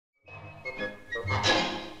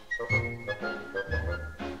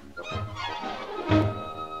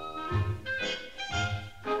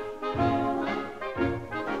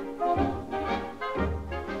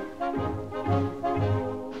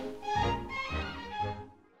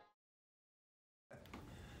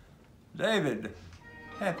David,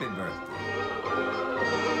 happy birthday.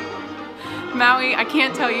 Maui, I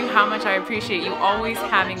can't tell you how much I appreciate you always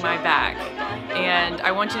having my back. And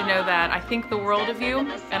I want you to know that I think the world of you,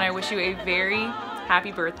 and I wish you a very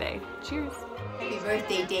happy birthday. Cheers. Happy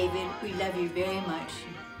birthday, David. We love you very much.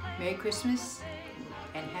 Merry Christmas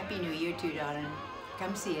and Happy New Year too, darling.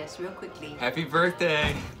 Come see us real quickly. Happy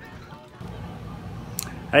birthday.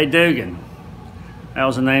 Hey, Dugan. That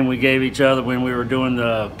was the name we gave each other when we were doing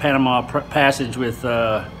the Panama Passage with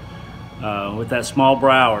that small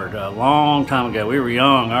Broward a long time ago. We were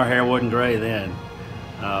young. Our hair wasn't gray then.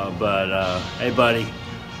 Hey, buddy,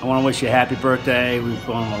 I want to wish you a happy birthday. We've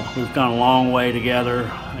gone a long way together.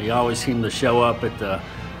 You always seem to show up at the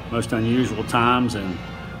most unusual times, and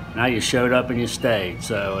now you showed up and you stayed.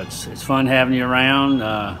 So it's fun having you around.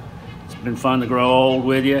 It's been fun to grow old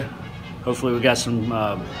with you. Hopefully we got some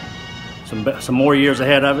more years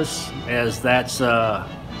ahead of us, as that's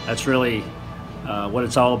really what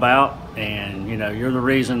it's all about. And you know, you're the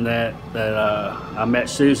reason that I met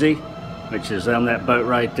Susie, which is on that boat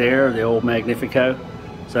right there, the old Magnifico.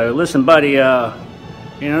 So listen, buddy,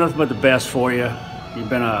 nothing but the best for you. You've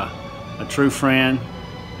been a true friend,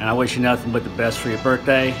 and I wish you nothing but the best for your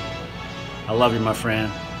birthday. I love you, my friend.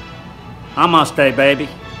 I'm gonna stay, baby.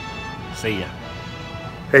 See ya.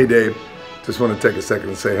 Hey, Dave. Just want to take a second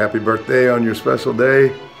and say happy birthday on your special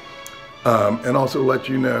day. And also let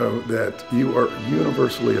you know that you are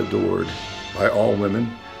universally adored by all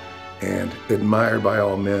women and admired by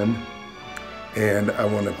all men. And I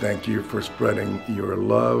want to thank you for spreading your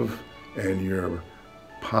love and your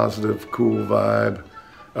positive, cool vibe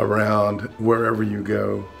around wherever you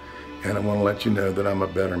go. And I want to let you know that I'm a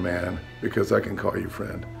better man because I can call you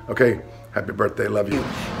friend. Okay, happy birthday, love you.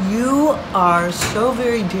 You are so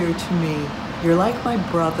very dear to me. You're like my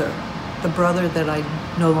brother, the brother that I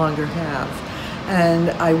no longer have. And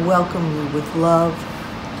I welcome you with love.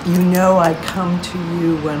 You know I come to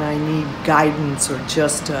you when I need guidance or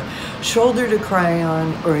just a shoulder to cry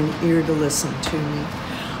on or an ear to listen to me.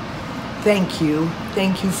 Thank you.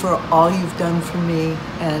 Thank you for all you've done for me,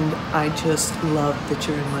 and I just love that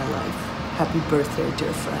you're in my life. Happy birthday,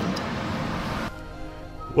 dear friend.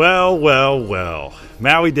 Well, well, well.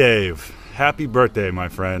 Maui Dave, happy birthday, my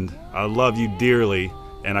friend. I love you dearly,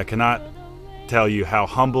 and I cannot tell you how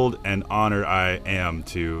humbled and honored I am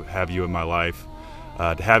to have you in my life,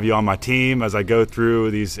 to have you on my team as I go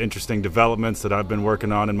through these interesting developments that I've been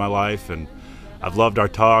working on in my life. And I've loved our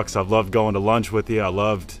talks. I've loved going to lunch with you. I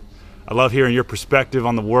love hearing your perspective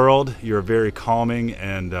on the world. You're a very calming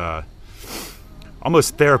and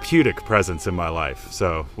almost therapeutic presence in my life.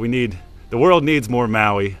 So the world needs more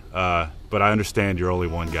Maui, but I understand you're only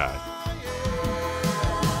one guy.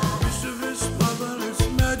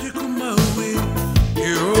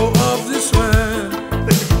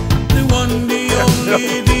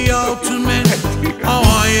 The ultimate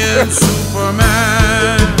Hawaiian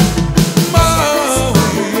Superman. Maui,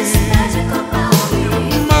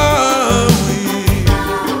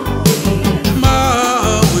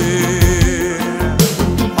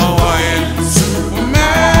 Hawaiian Superman.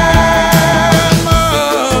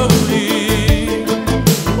 Maui,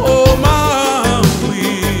 oh Maui,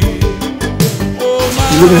 oh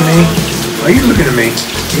Maui. You looking at me? Are you looking at me?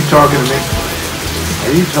 You talking to me?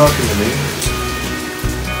 Are you talking to me?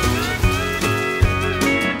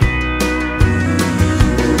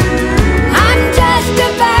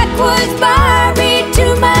 Barbie,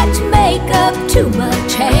 too much makeup, too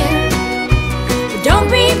much hair. But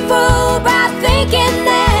don't be fooled by thinking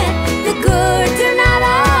that the goods are not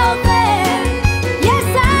all there. Yes,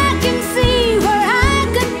 I can see where I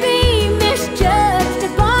could be misjudged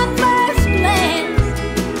upon first glance.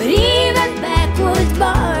 But even backwoods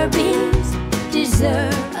Barbies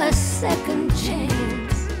deserve a second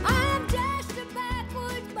chance. I'm just a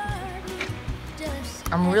backwoods Barbie.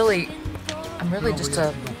 I'm really just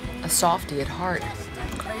a softie at heart,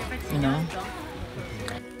 you know.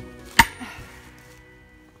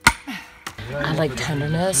 I like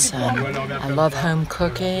tenderness, and I love home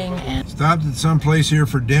cooking. And stopped at some place here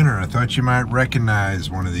for dinner. I thought you might recognize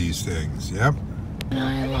one of these things. Yep. And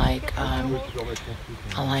I like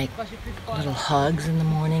little hugs in the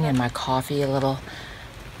morning, and my coffee with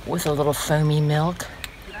a little foamy milk.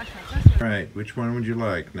 All right, which one would you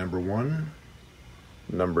like? Number 1,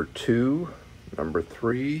 number 2, number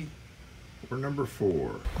 3, or number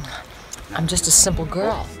 4? I'm just a simple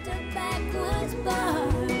girl.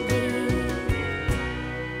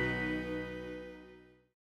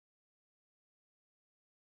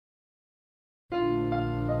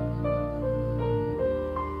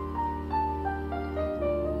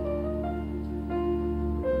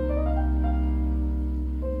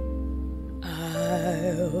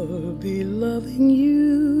 be loving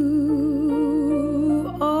you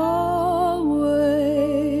always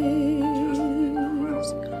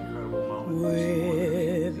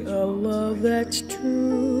with a love that's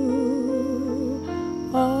true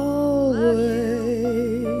always.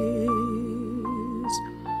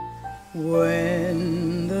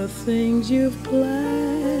 When the things you've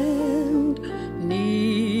planned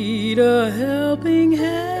need a helping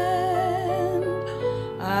hand,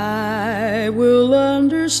 I will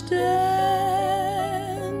understand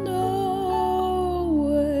always,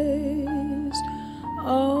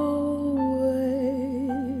 always.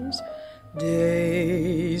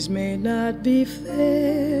 Days may not be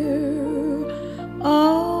fair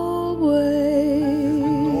always.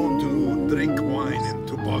 Known to drink wine in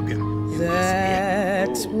toboggan.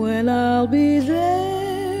 That's when I'll be there.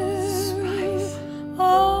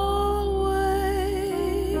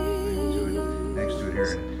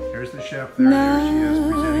 Here's the chef there. There she is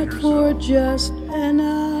presenting Not for herself. just an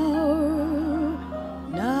hour,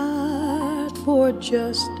 not for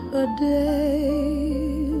just a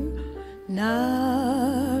day,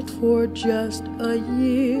 not for just a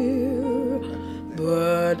year,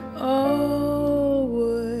 but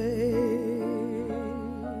always.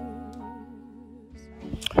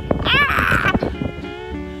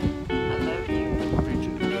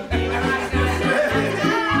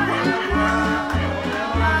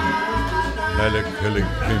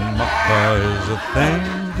 Melikilikimaka is a thing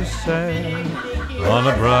to say on a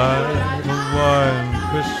bright Hawaiian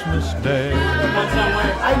Christmas day. I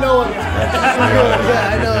know a guy.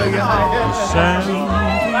 Yeah, I know a guy.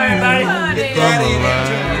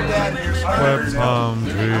 Where palm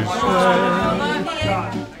trees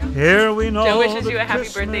sway. Here we know Joe wishes you a happy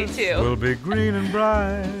birthday too. will be green and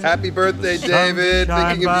bright. Happy birthday, David.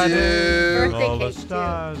 Thinking of you. All the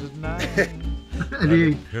stars at night.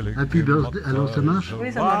 Allez, happy birthday. Alors ça marche?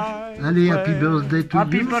 Oui, ça marche. Allez, happy birthday to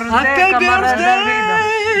Happy you. birthday, camarade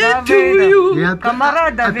David. to you. David.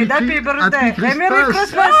 Camarade David, happy birthday. Happy And Merry Christmas.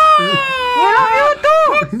 Christmas. We love you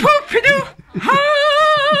too.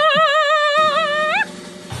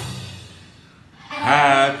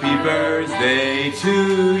 Happy birthday to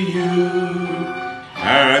you.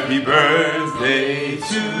 Happy birthday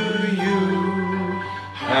to you.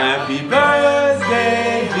 Happy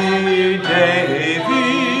birthday, dear David.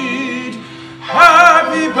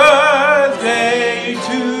 Happy birthday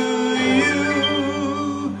to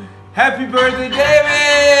you. Happy birthday,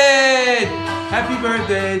 David. Happy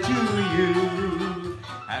birthday to you.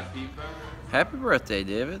 Happy birthday,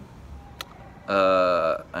 David.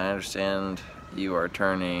 I understand you are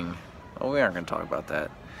turning, well, we aren't going to talk about that,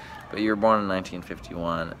 but you were born in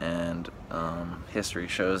 1951, and history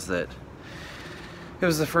shows that it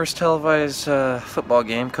was the first televised football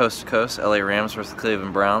game, coast to coast, LA Rams versus the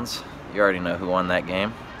Cleveland Browns. You already know who won that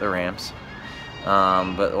game, the Rams.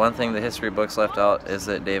 But one thing the history books left out is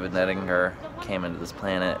that David Nettinger came into this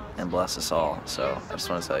planet and blessed us all. So I just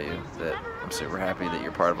want to tell you that I'm super happy that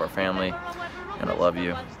you're part of our family, and I love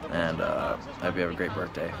you, and I hope you have a great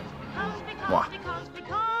birthday. Mwah.